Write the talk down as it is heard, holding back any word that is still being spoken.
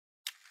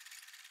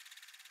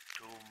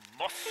To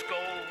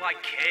Moscow I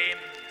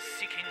came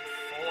seeking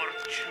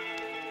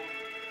fortune,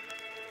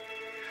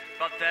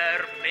 but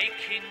they're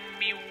making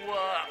me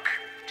work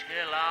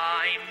till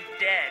I'm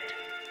dead.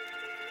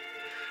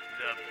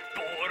 The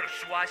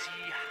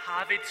bourgeoisie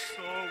have it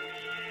so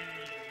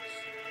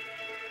easy.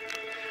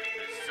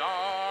 The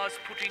Tsar's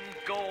putting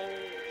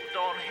gold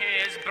on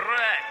his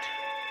bread.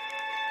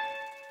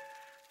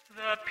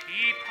 The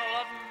people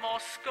of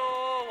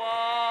Moscow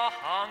are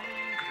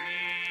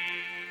hungry,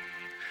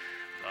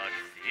 but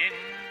think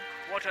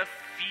what a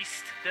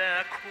feast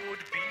there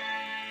could be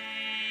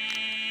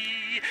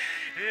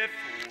if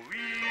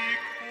we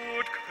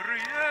could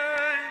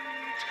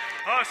create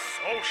a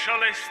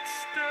socialist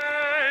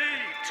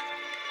state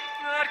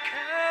that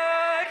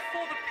cared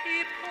for the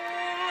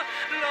people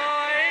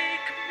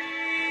like me.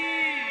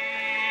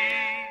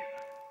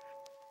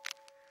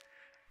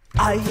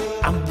 I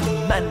am the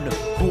man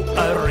who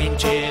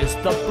arranges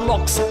the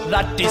blocks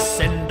that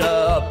descend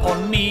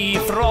upon me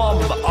from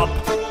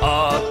up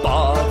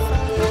above.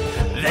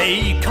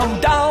 They come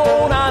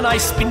down and I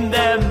spin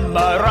them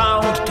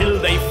around till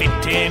they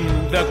fit in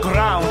the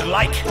ground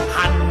like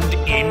hand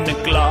in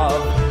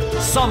glove.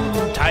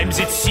 Sometimes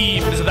it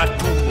seems that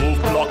to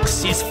move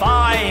blocks is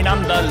fine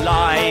and the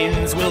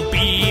lines will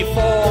be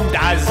formed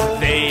as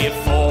they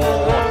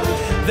fall.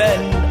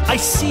 Then I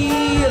see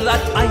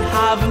that I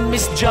have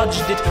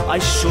misjudged it. I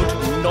should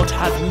not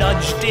have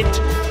nudged it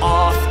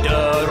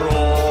after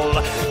all.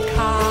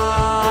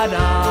 Can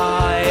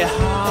I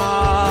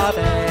have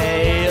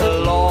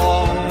a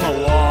long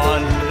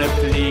one,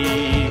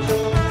 please?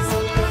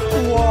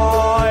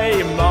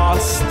 Why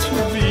must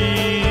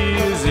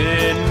these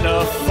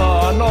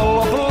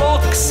infernal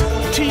blocks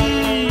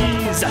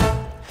tease?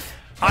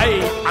 I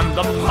am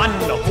the man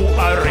who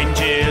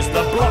arranges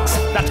the blocks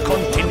that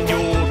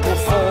continue to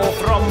fall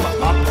from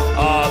up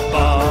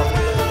above.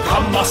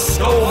 Come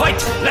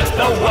Muscovite, let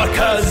the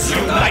workers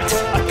unite,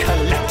 a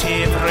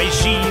collective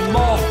regime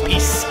of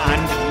peace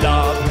and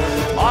love.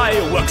 I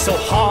work so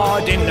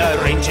hard in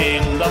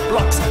arranging the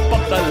blocks,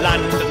 but the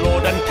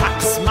landlord and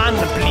taxman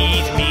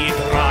bleed me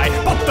dry.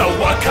 But the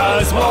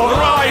workers will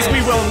rise,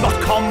 we will not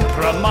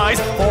compromise,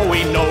 for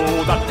we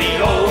know that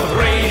the old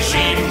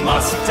regime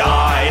must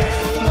die.